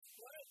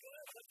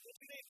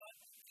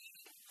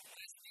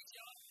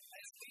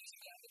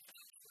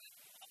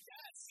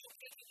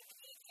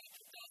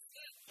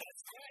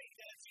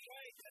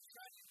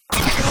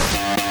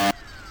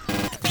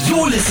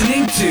You're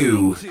listening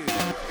to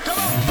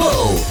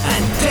Bull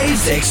and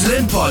Dave's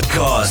Excellent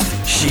Podcast,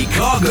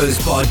 Chicago's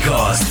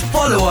podcast.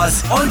 Follow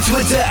us on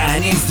Twitter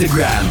and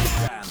Instagram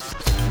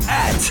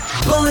at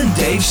Bull and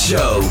Dave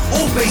Show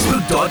or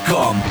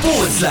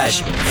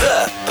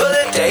Facebook.com/The Bull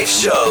and Dave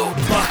Show.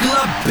 Buckle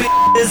up,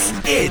 bitches.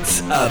 It's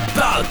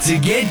about to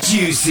get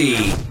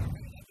juicy.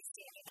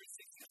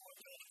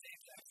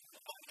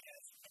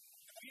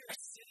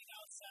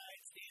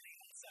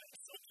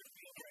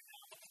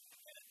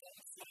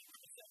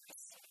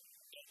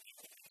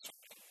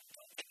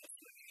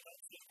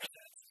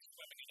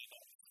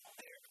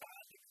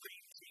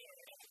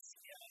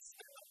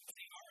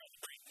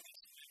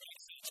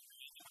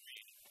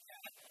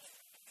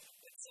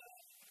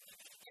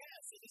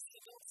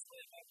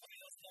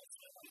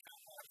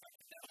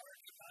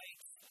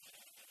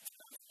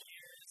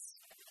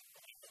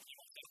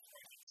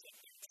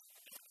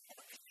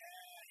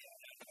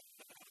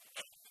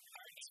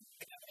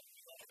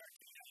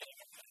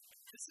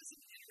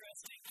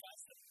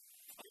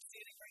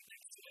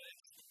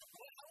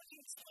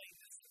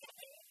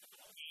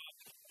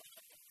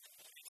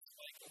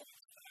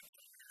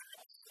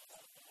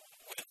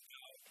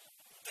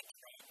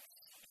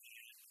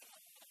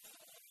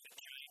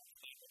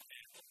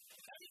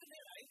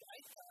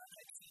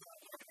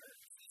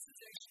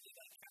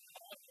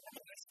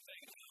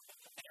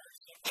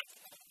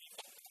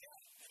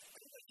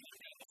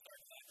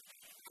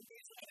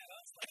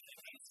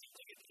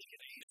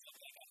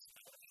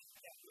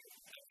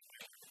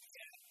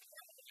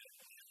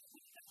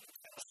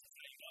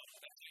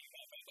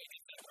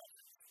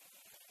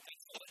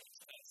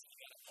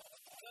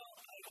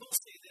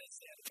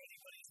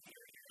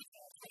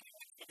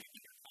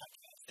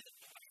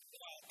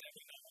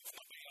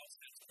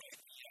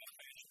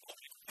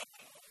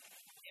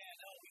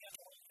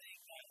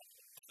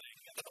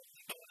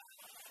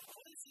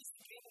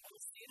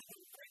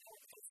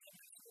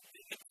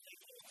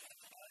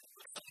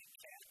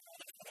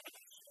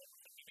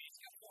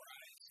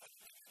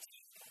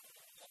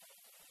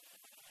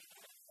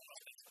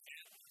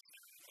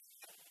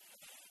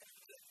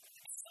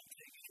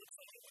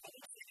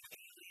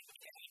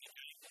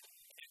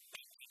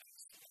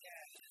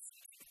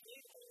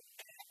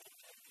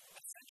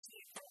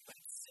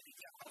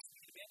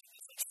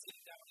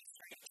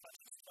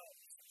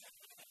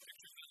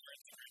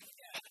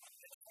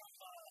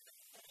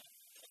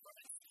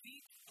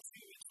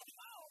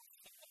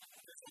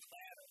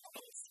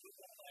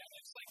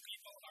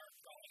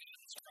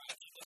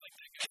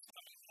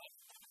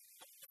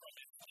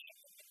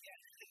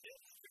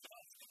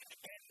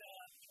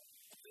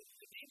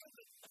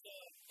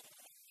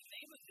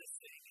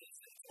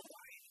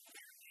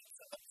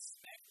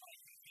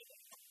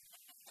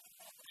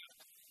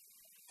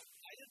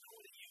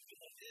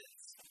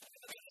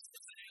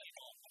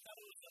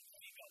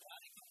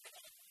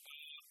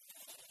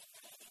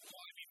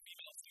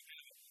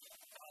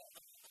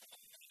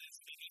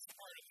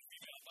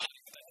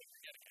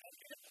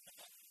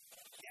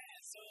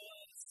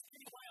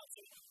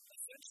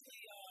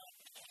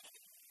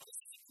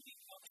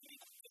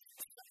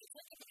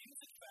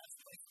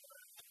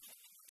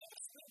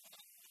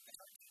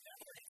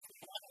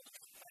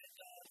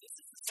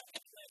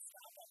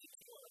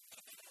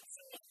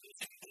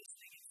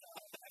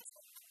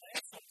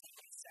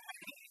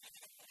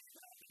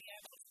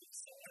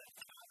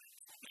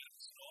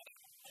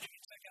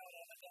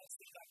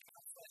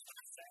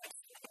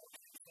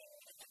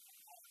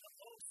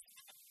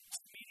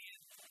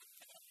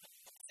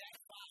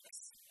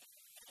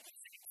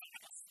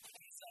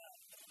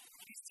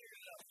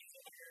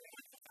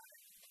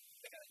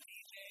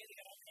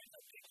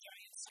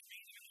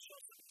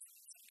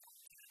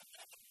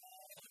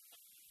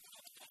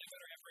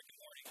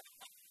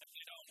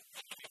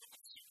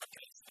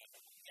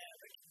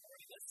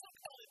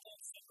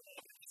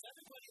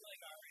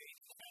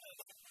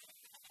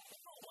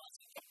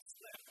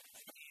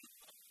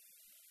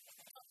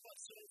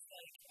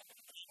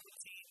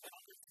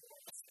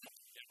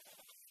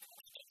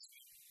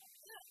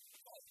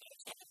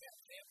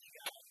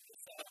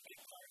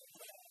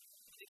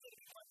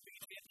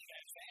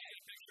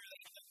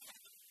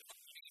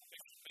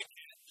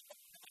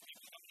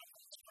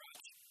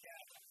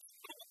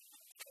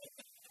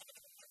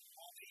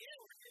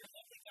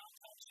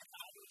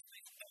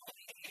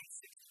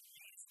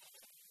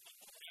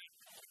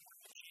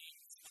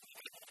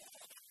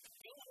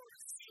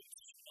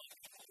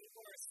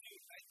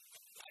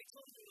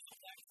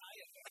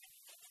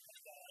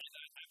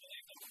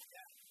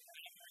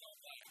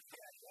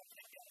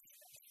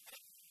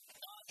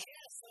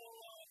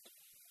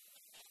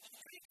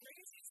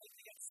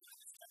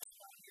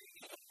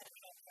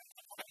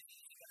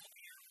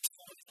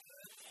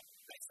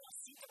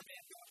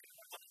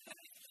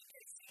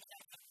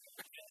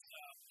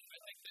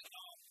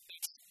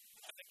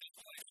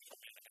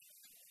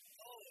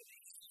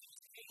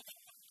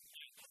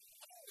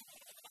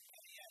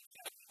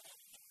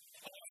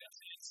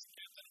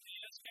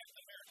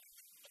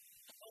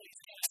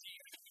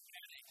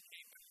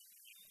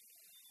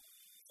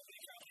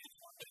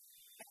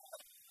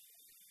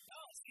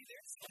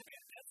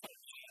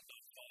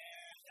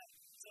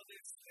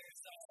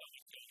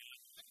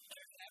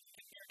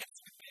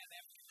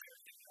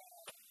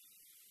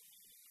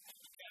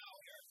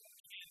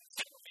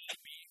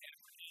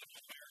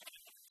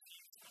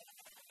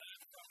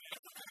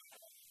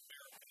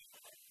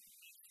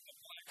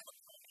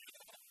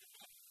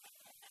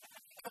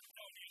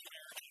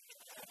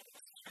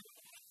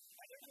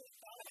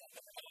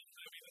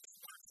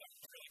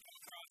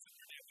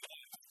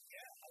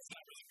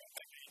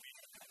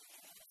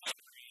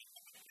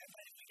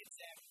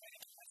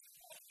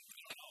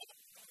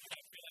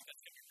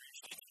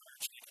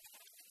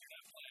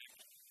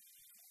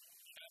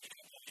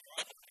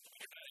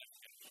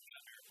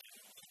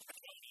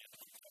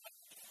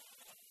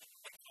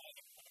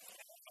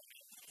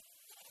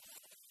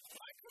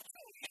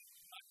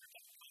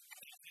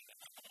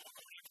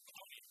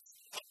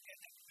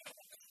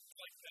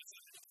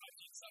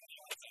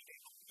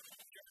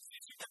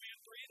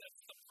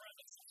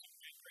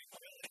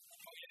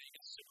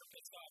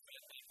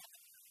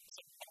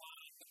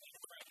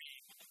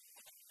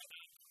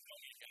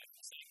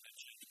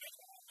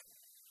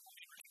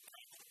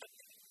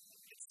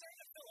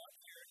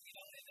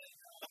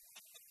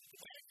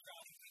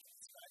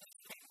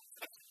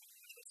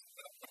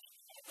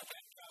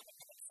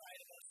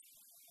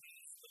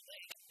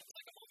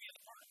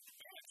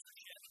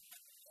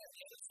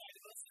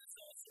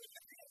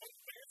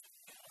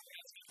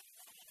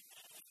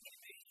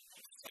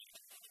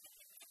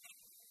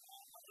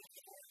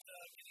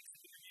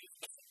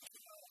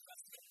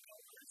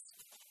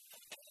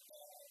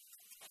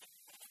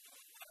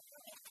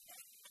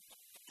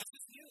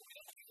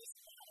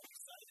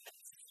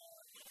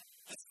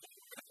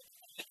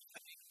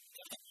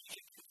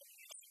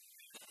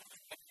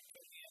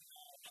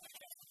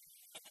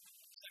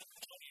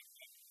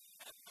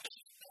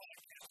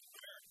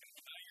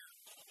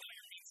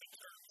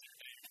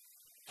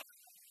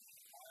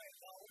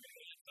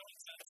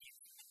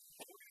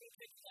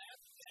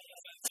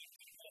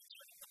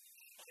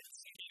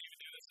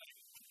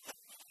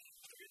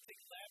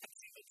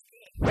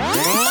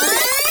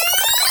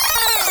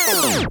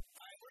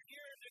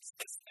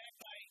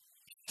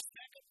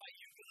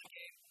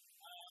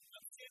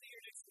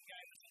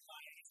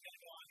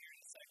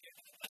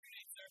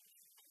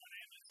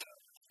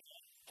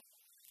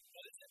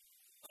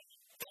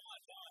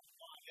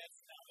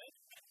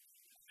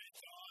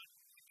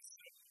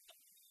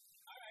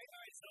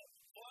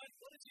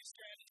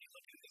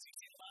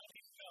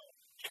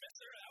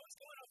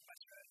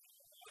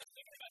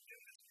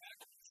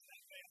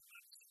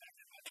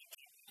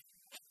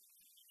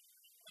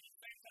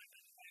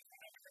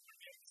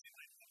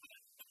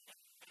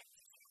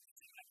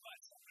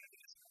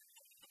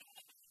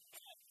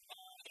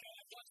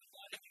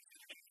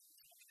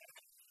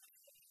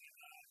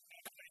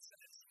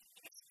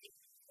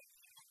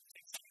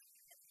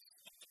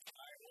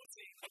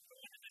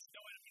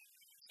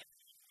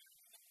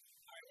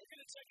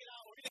 Check it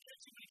out. We're going to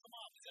catch you when you come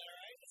up. Is that all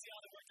right? Let's see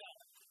how that worked out.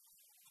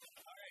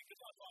 All right.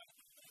 Good luck, Vaughn.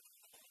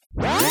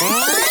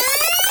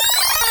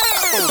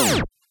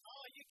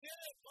 Oh, you did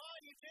it,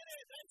 Vaughn. You did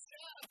it. Nice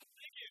job.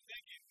 Thank you.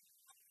 Thank you.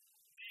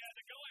 Yeah,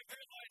 the goal I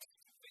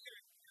realized with your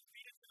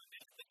feet into the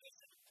mid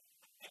position,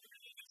 it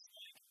really is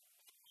like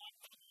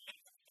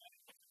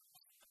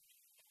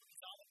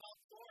it's all about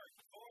forward.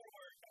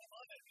 I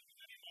love it.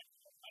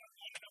 I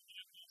don't know what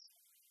it is.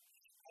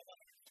 I love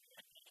it.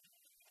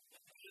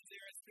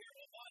 There is Spirit.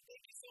 Well, Vaughn,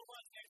 thank you so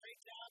much, man. Great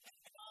job.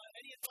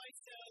 Any advice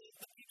to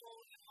the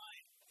people in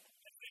line?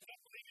 I think don't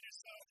believe in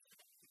yourself.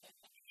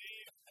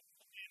 Believe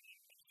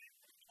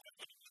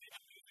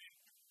in moving.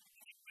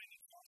 And you find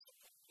it awesome.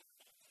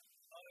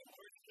 Other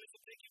words of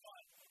wisdom, thank you,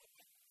 Vaughn.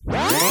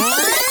 A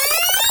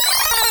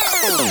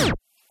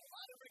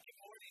lot of Rick and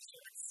Morty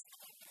shirts.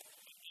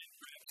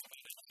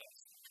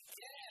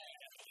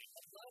 Yeah,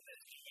 I love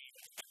it.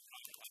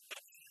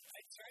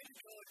 I tried to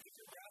go with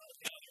your route.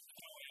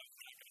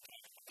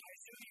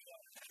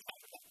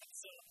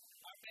 So,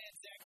 our man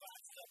Zach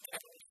Fox is up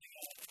there hosting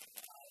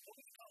what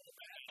we call the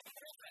rap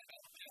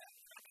battle. Yeah,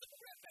 the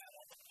rap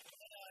battle.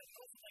 And it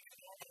wasn't like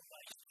a normal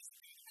fight, just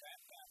a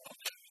rap battle.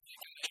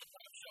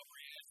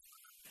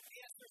 He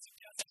asked for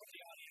suggestions from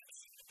the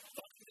audience.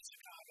 Welcome to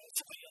Chicago.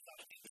 Somebody else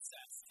ought to be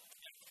obsessed.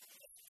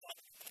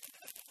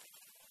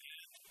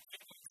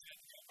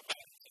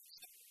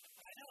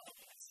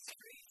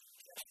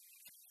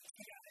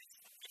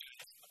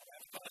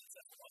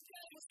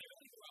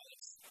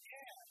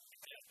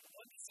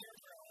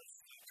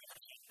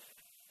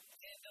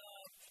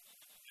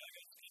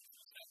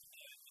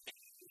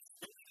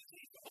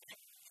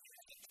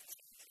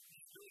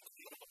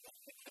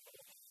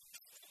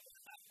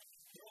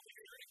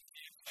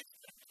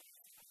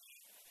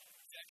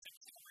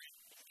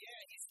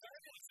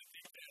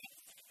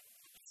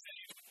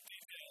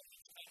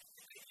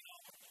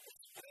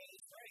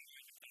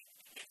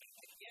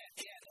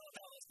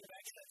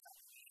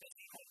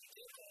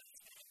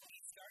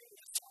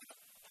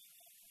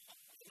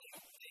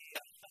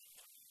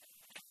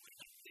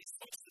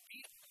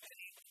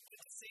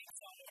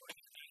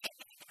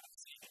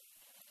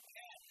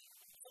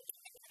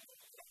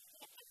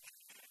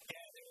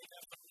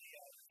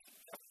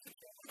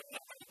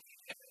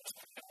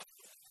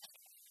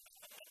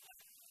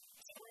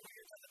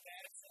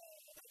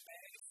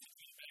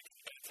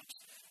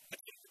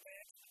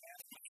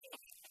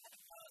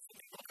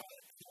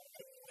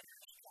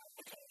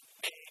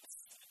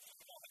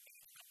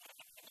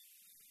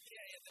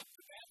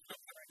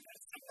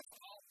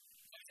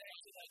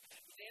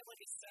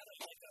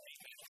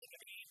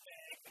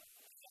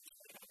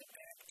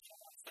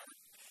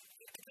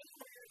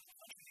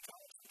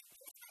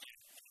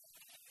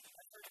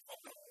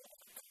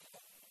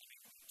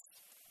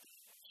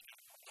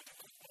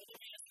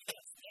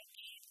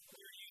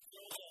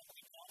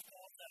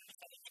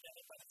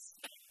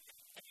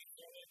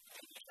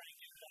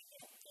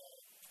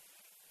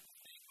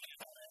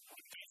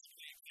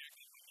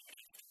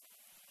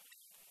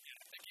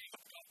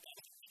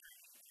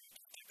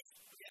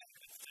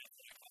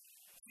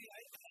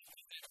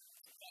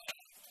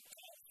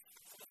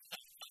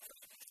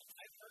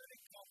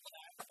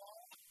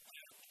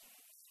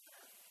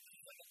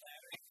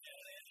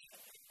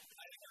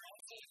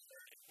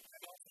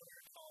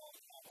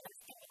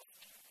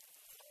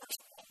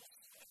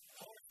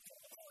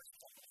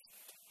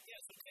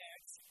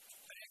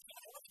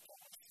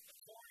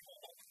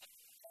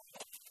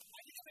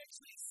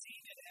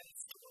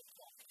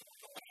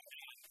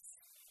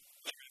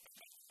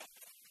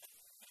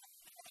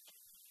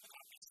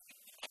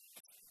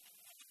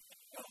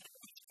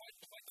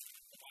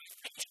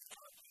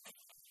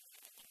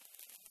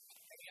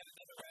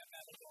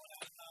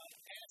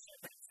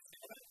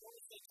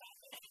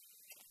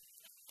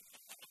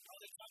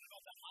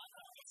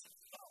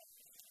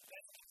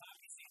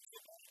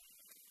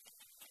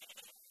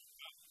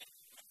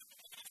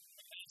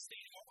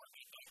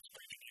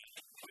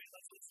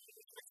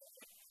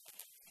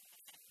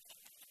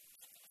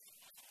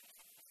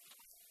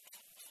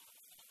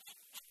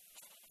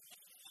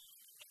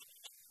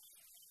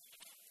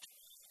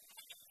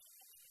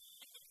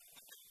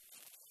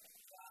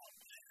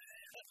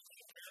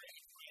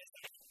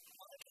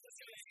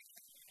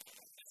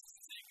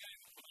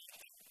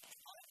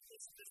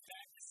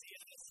 back to see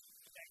this.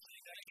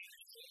 Actually,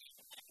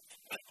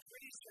 I'm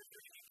pretty sure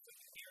you're going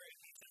to hear it.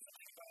 He said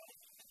something about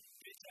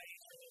bitch, I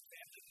eat your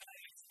family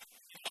night.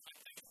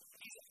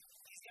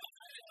 He's got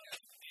kind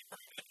of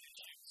neighborhood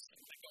issues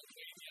that go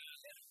way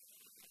beyond him.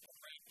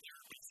 Right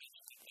there,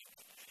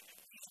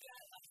 he's got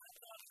a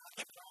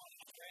dog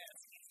in the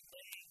grass. He's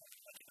laying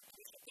like a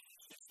whistle.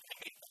 He's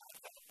hanging on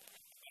top of it.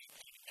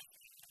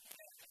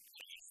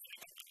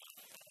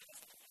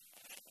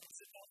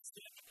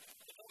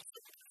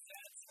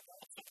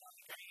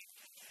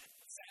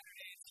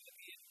 Saturday is going to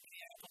be in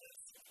the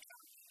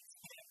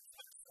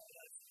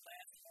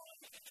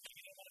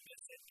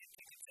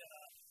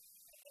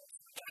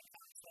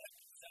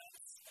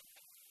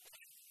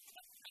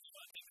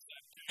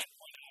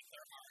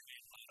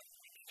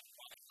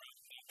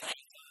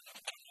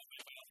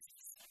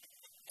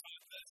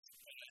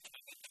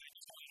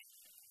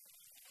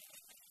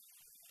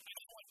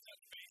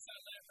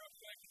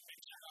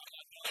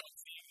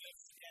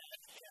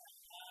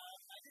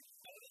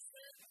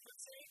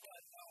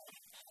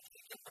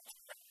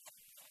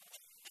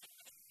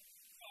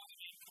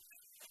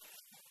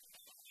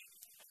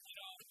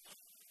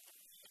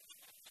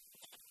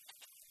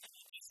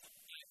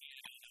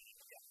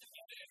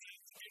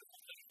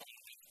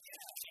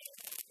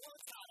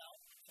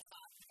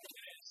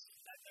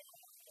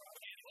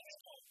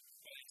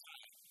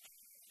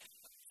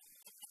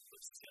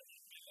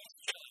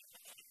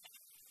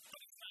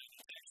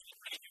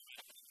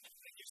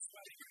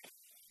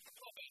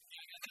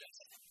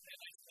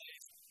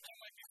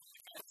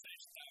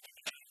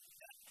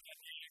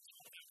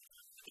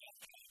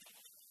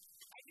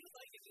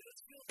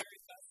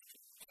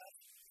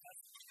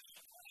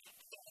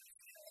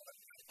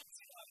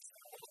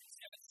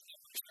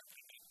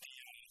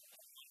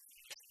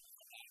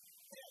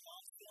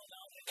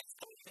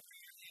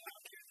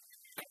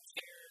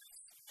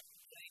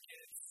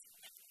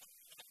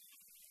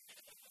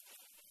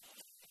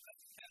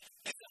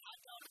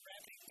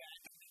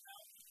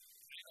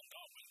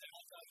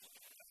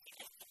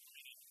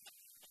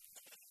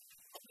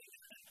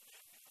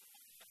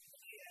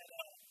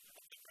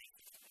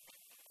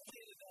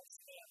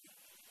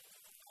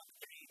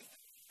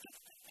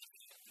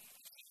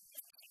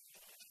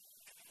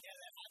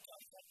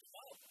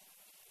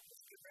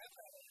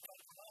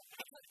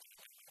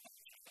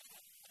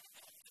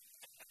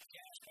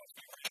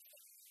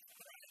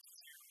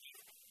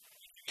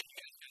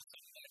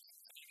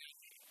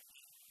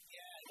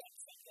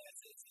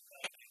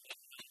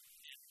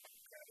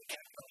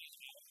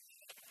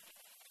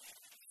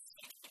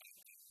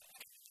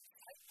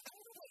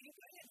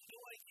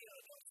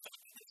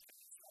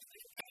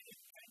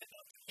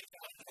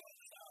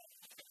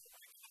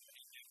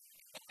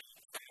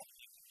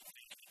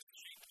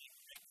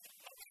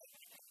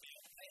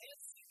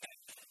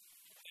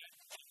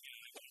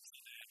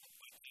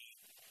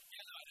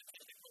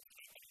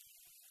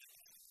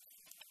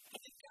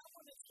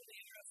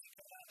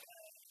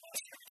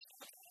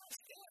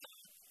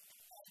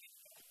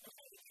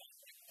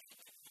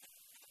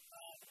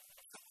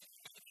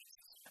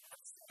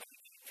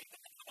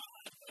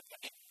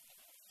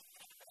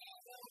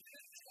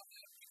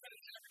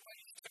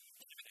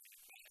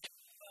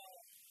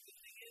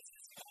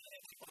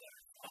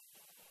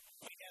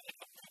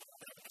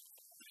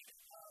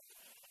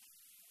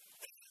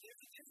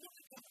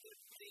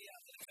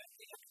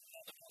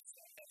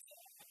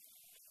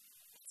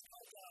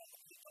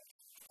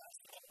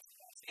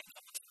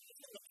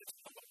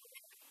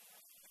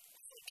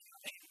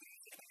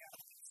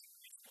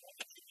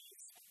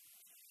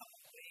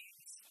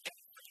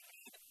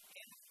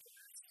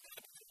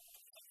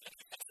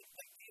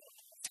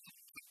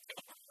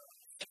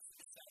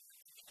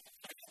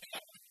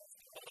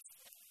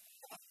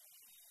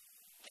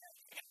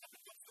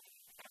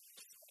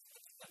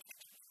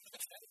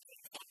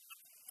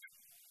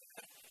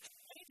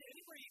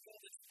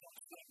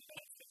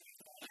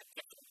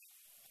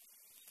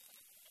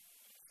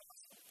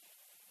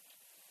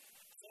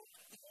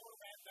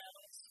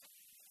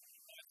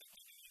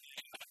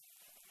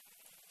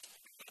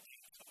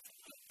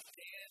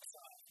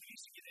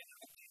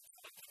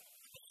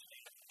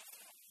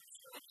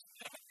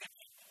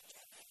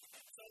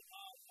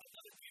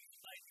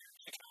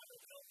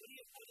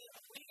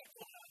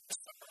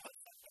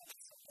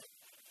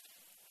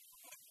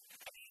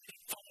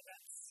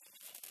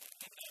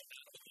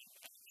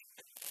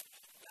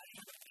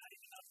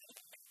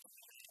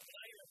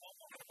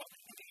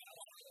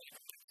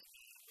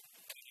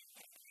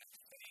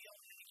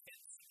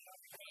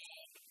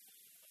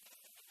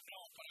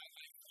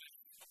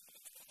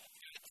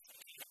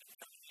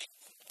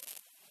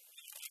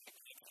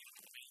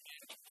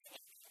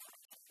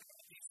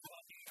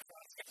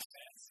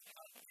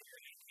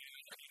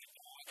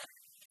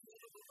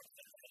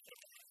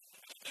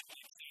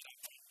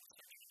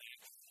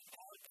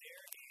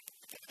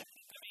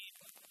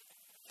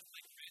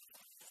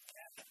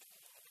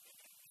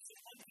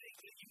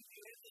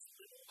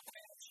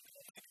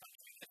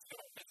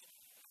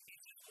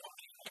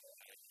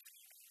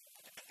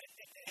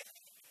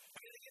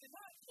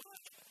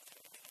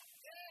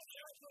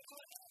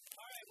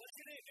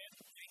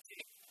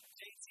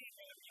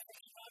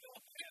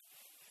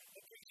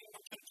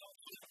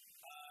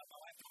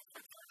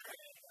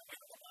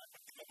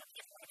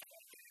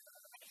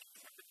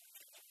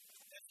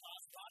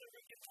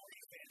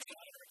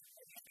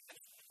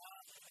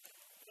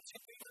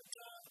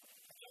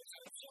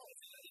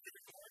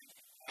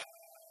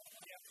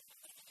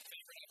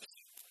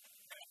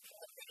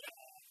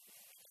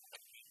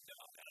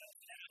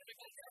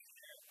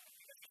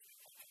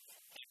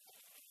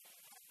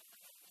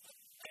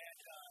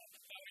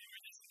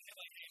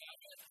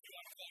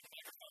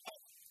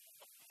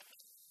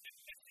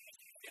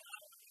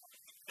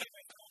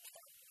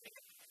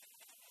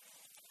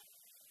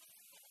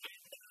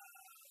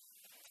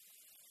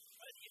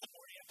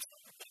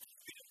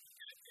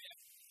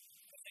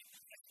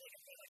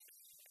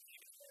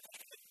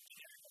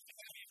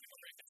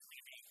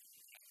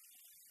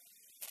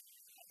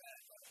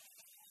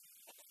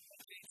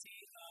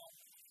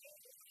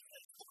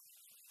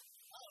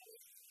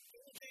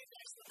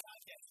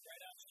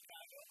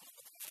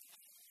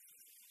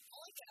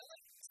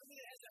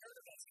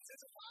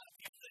there's a lot of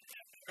people that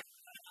have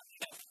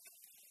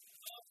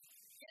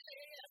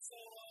so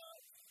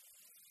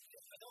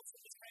adults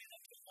are just trying to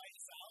fight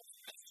us out.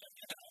 Check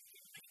it out.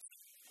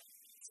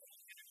 So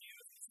we'll interview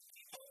some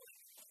people.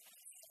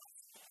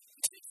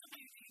 You think some of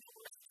you people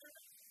were there?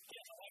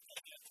 Yeah, I like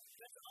that.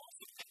 That's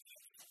awesome.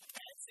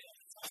 Ad sales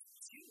is awesome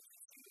too.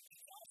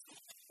 It's awesome.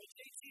 Well,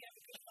 JT,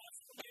 have a good class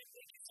today.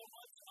 Thank you so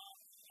much.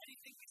 How do you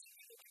think we should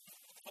be looking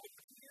forward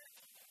to here?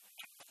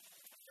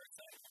 We're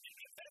excited.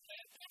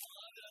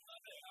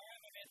 Love it. All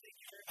right, my man. Thank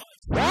you very much.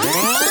 We're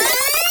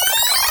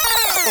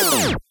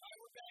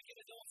back in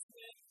Adult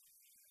Swim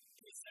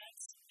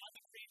Presents on the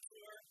Cream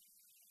Tour.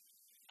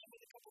 I'm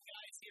with a couple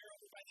guys here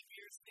over by the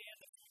beer stand,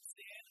 the food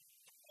stand.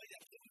 Oh,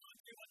 yeah,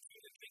 312, what's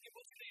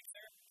your name,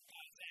 sir?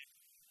 Zach.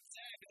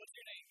 Zach, what's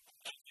your name?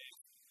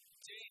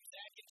 James,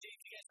 Zach, and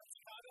James, you guys from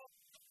Chicago?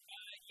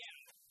 Yeah.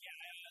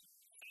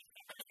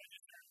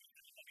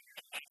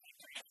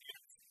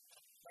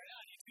 Right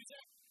on, you too,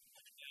 Zach?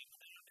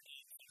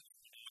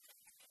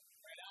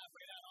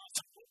 Right on,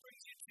 awesome. What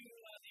brings you to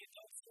the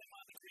Adult Swim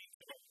on the Cream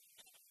Tour?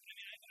 I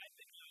mean, I've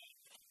been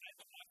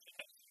watching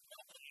them.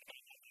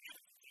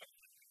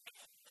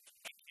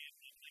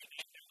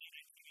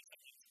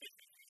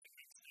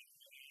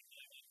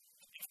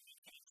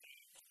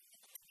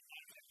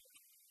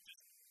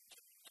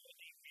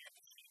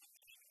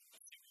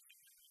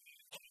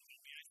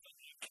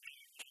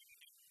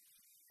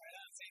 Right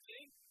on, same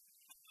thing.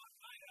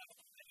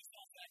 I just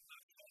saw Zach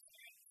Fox.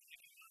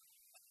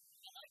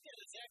 I like that,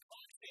 the Zach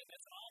Fox thing.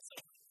 That's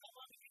awesome. How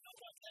long have you known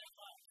about Zach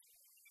Fox?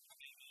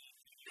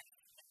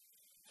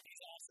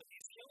 He's awesome.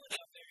 He's killing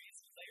up there.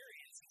 He's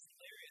hilarious.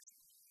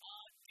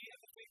 Do you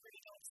have a favorite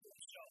Adult Swim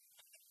show?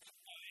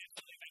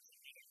 Absolutely.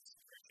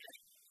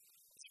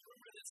 It's a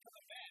rumor that's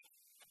coming back.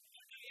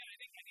 Yeah, I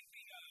think the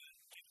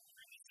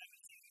rumor the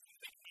 7th season is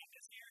going to come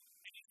this year,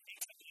 and it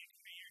takes up like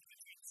 3 years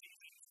between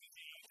seasons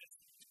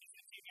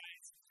because you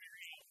guys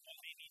figure out what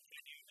they need to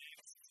do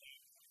next. So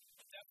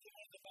definitely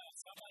one of the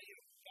best. How about you?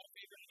 Got a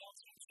favorite Adult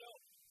Swim show?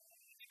 I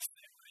think it's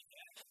there right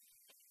there.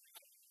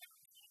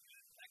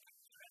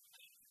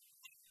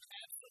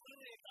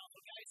 Absolutely. Well,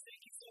 guys,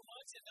 thank you so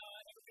much, and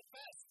have a good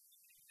fest.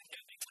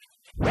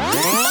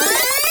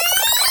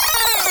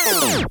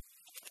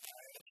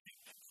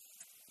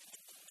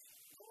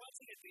 We're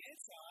watching a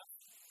dance off.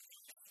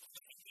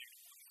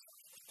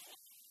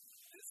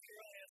 This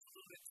girl has a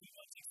little bit too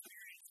much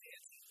experience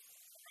dancing.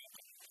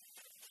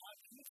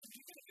 Can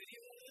you get a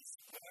video of this?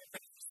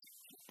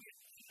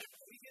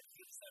 We get to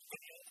use that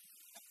video.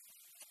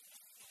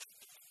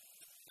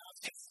 Now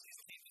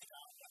she's dancing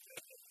down.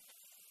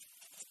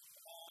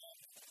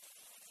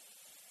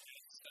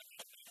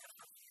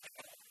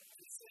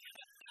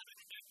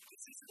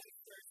 This is the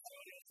first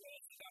rodeo show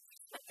that got me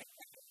started in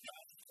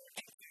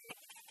 2042.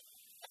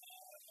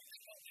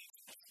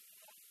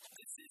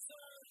 This is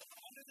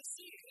Under the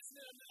Sea, isn't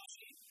it? Under the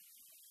Sea?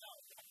 No.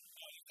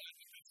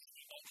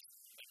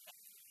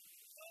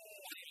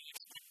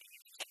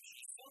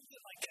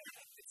 Something like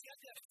that. It's got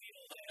that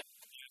feel there.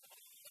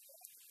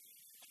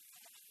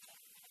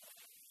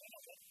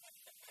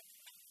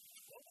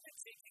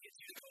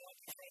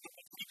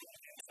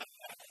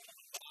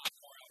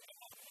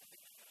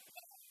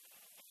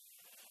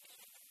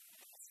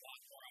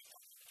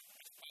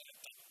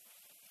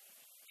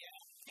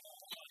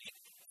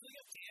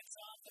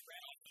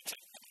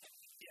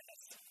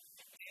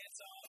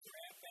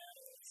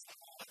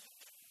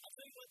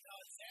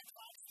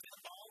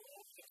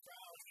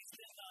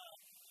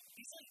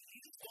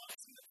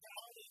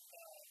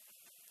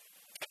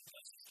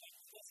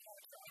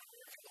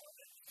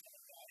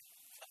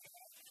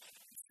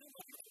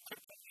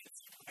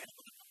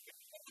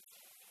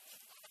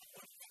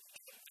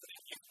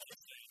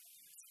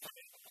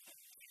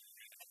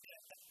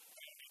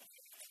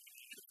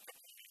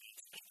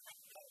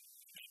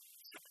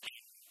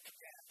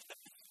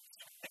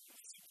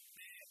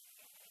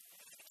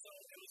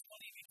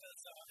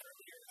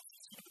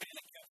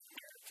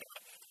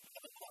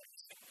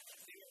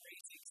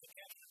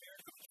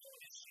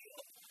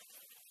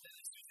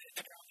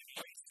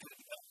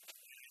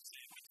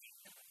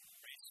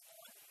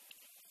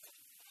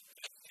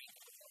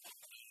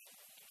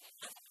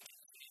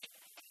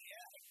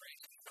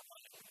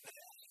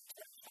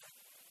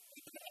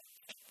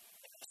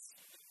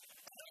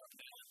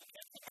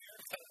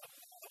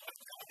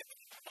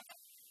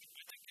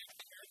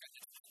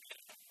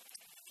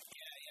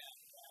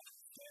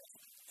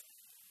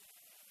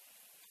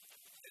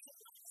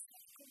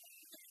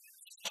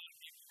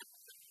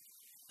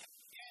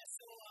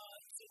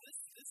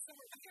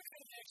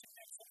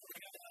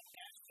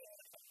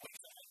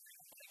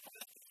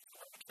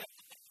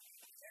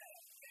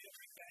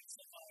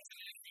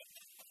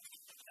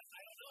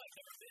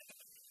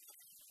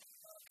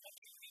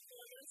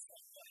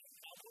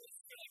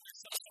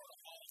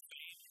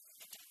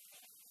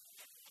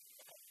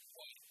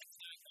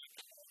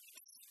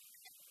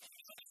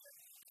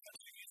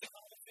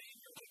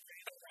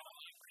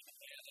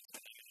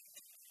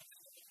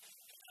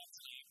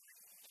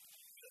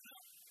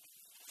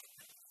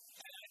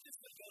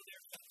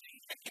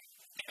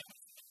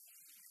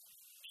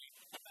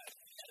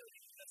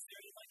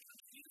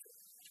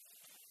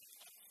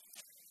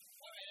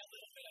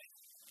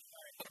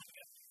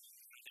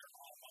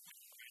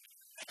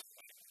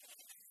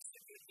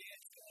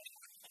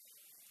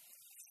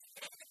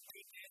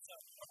 It's a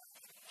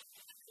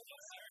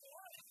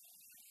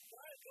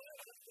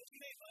what you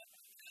made, bud?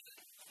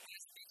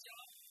 Nice to meet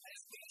y'all.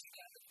 Nice to meet you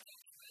guys.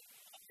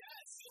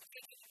 Yes.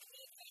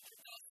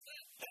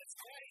 That's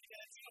right.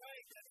 That's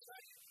right. That's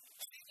right.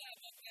 See that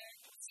up there?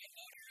 See a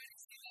motor in?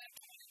 See that?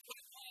 Put it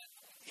on.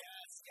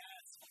 Yes.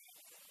 Yes.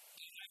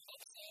 I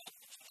hope so.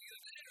 Either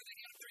that or they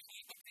got to bring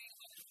you a thing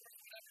on it for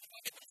whatever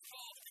fucking it's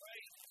called,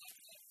 right?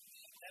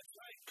 That's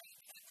right.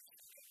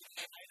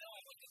 I know.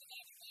 I wasn't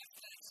allowed to watch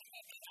that.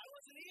 I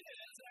wasn't either.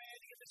 That's why I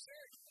had to get the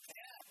shirt.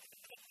 Yeah.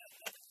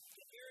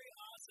 Very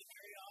awesome.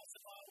 Very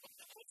awesome.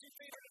 What's your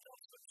favorite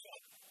adult swim show?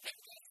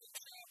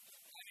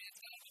 I mean,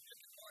 it's got to be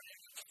Rick and Morty.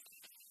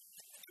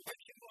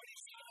 Rick and Morty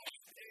show.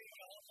 There you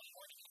go.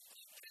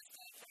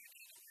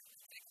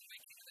 Take the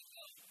making of the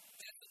show.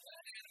 That's the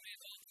best anime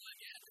of all time.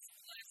 Yeah, this is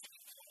the last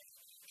one.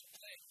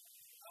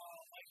 Oh,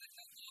 Mike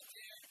Judge up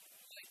there.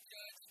 Mike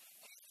Judge.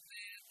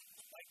 Man.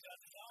 Mike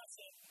Judge is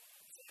awesome.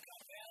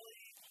 Silicon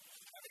Valley.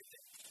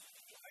 Everything.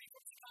 Are you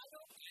from Chicago?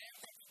 I am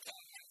from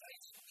Chicago.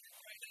 Nice.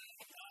 Right now.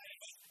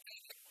 Nice.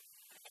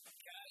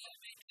 God, I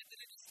love it. And then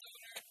it's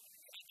stoner.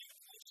 You do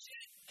cool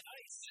shit. Nice.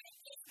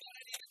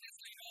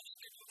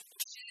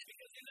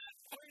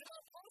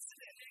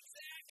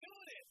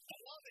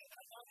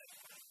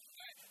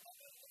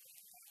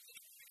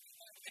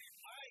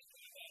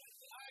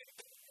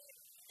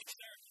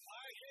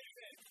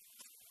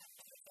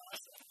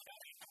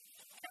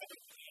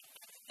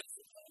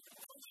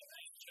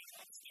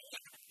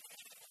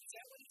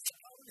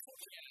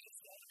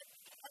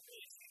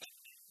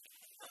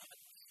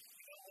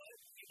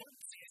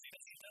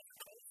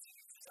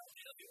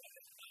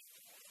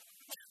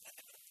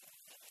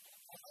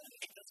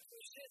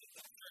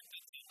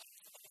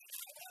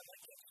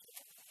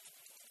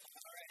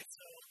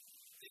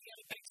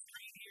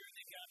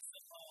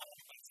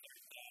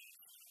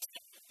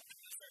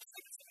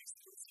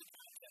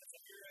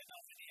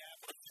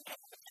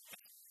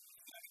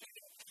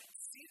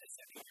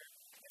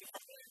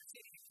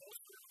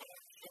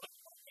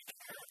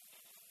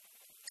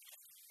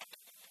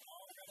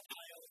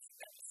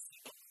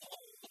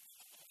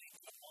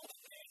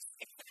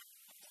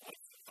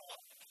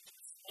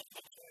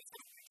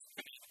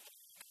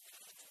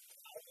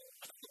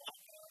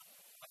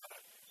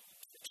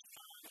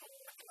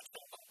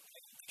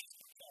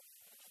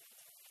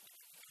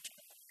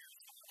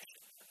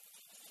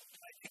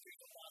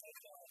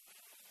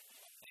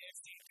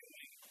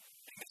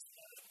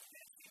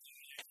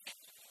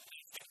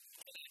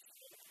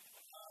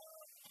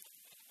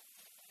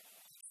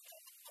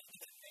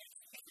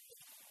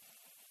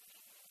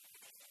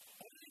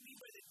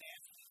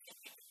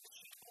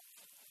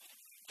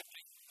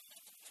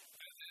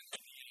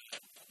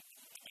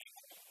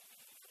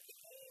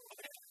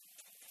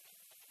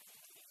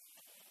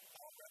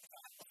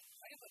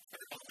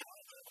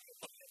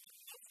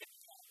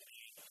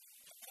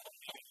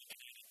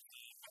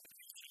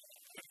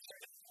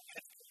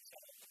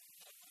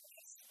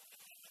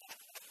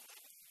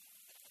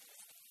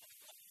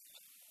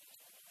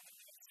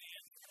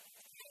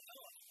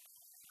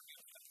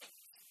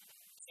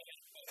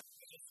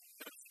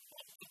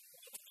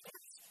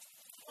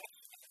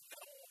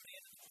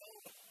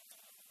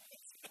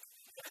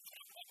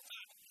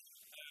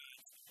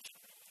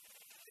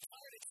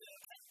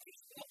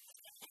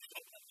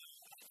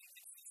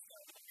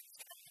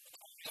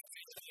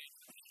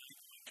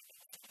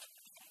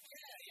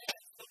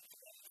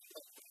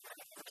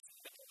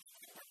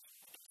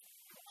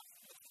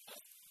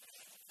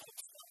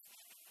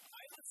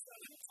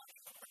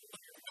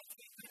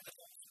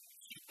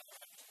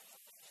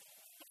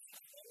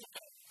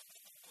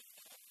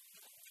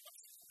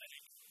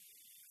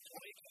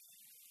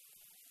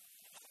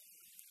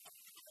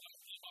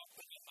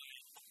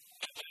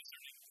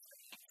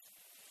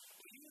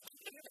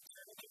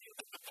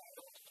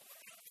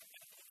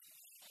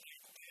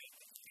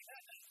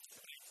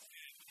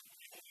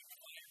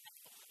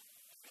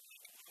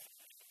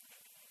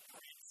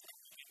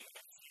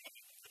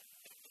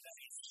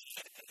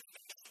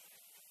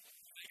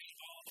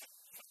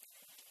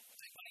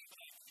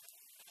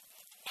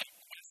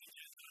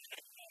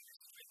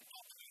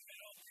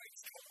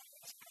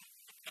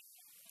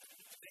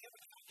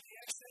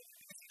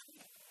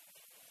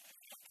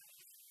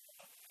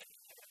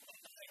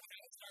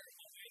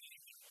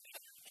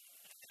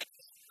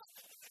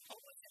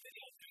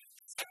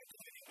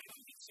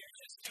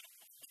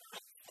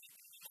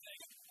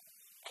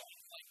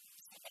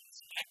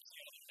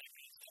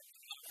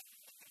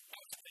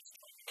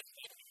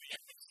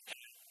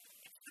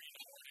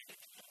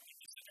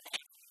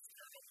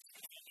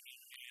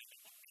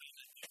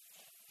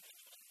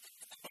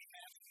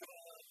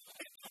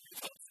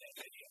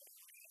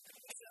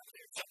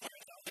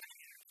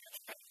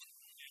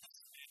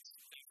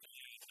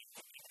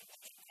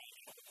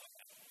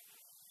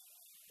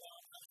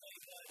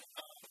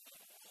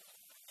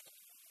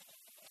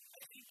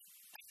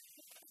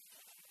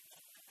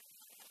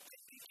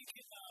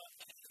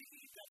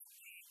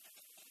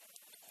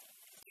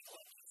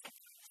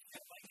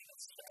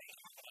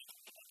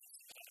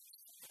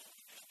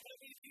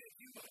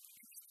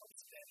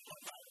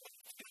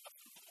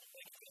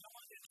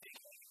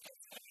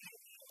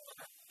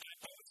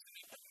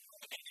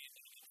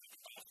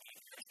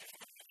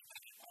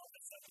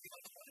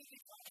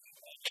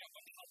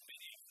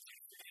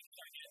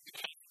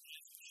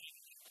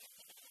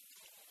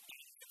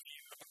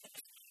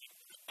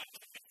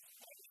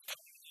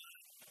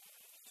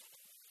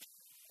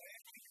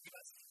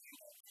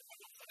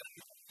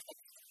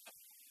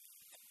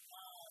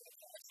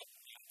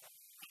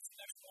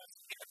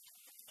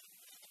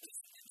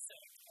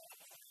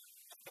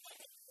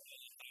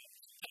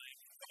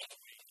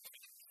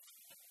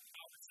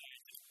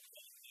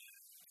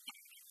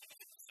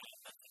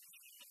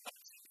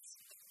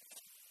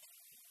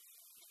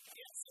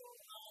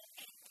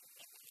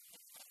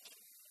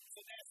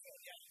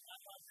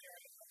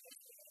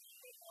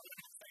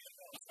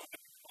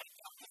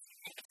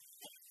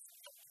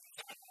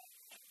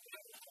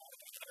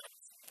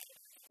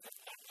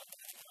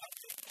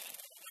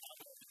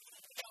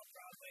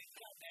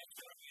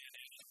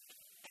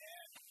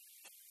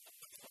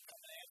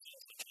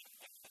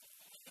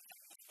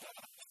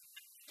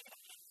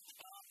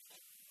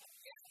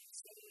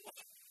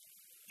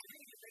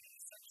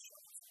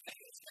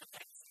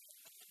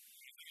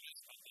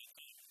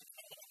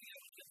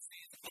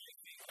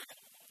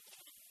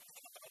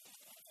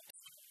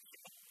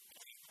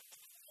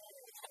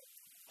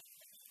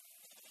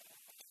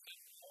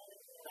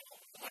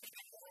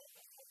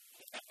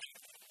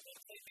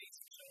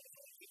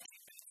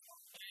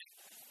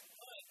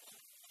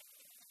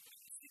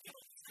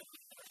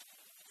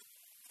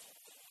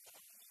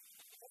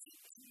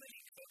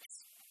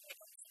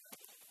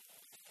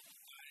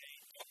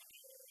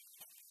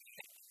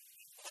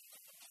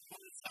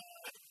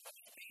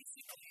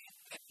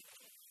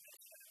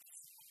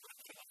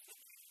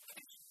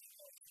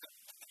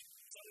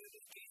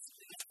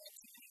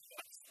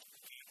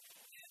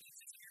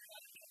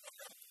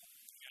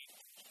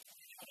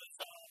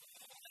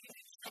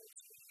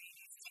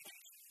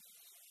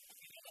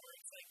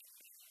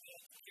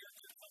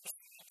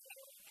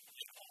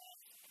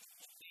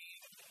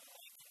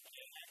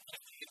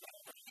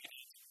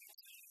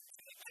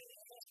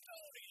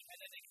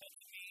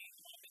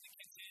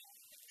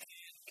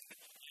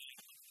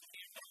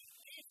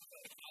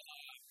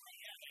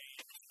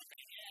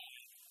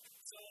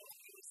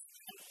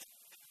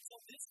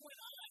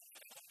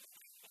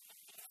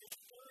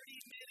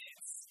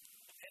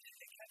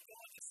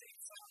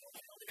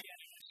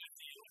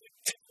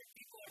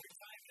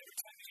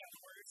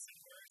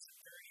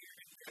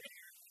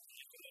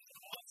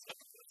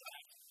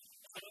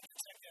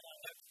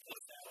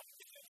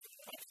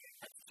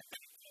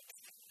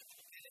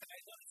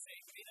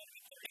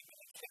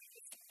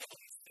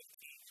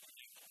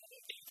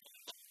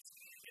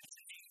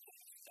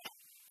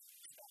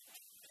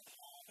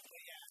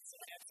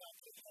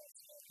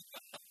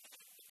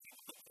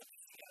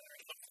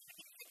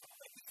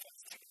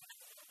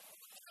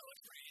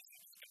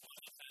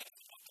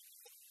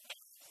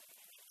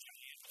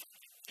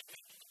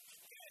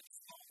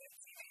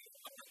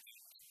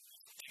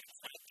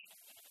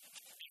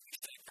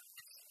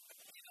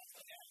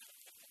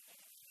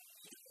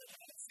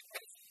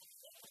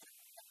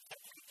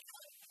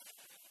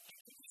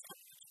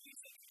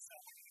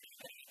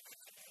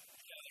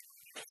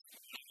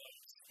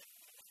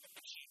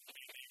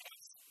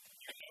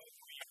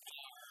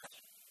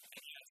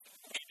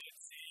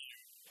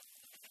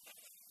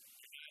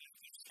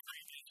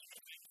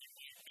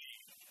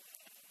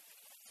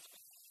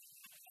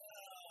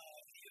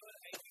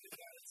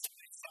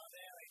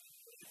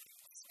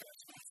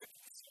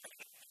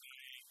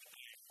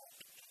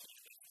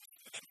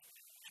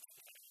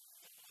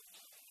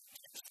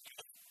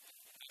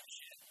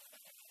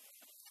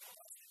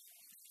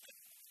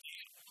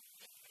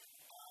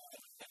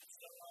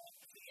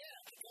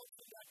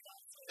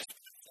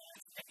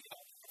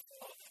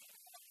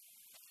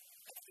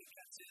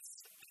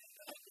 Texas,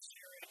 and this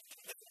year in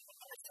the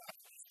Power Stop,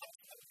 this house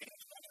that we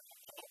have right now,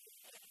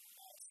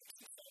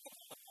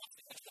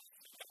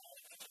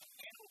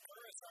 Andrew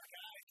Burris, our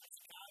guy from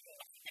Chicago,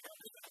 he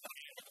represents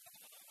Miami.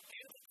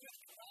 Andrew took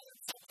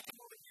Collins something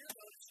over here,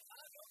 though, to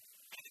Chicago,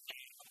 in the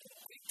game,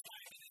 big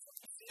time in his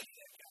own city,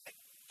 that guy.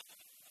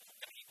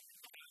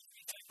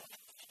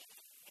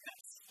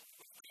 Yes,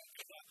 we've got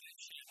good on this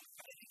shit.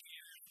 I think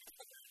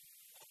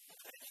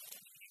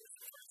he was the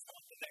first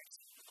off the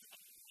next.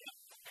 Yep.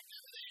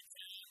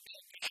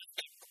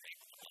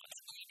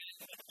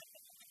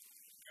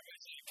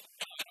 Everybody's like,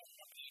 no, I don't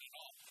remember that at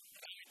all.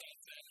 No, he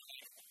does that.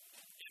 Like,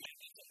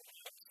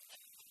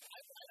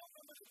 I don't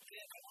remember the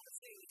bit. I want to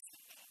say it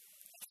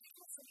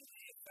was something to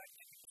the effect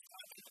that he was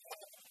talking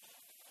about.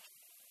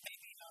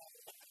 Maybe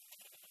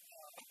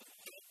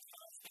Bill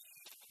Cosby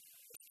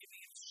was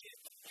giving him shit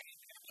to bring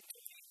him down to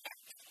the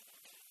act.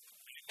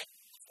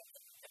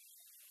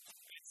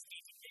 It's a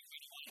big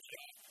one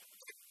job.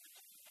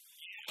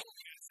 Yeah, I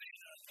wasn't going to say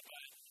that,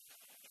 but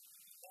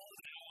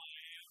now I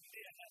am.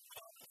 Yeah.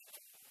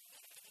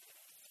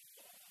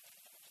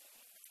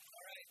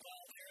 All right,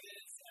 well, there it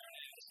is.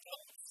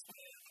 Stokes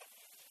with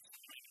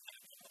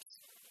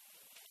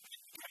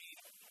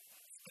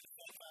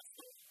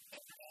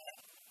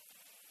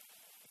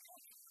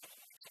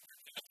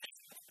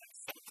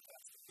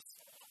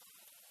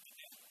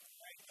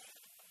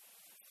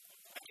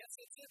I guess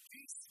that's it.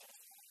 Peace.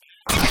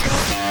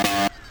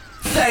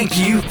 Thank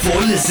you for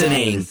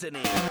listening.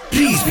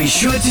 Please be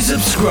sure to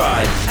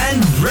subscribe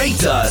and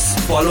rate us.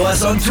 Follow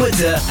us on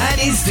Twitter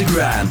and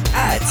Instagram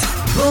at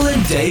Bill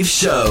and Dave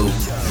Show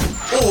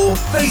or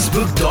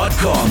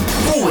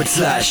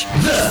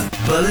Facebook.com/The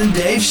Bill and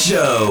Dave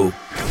Show.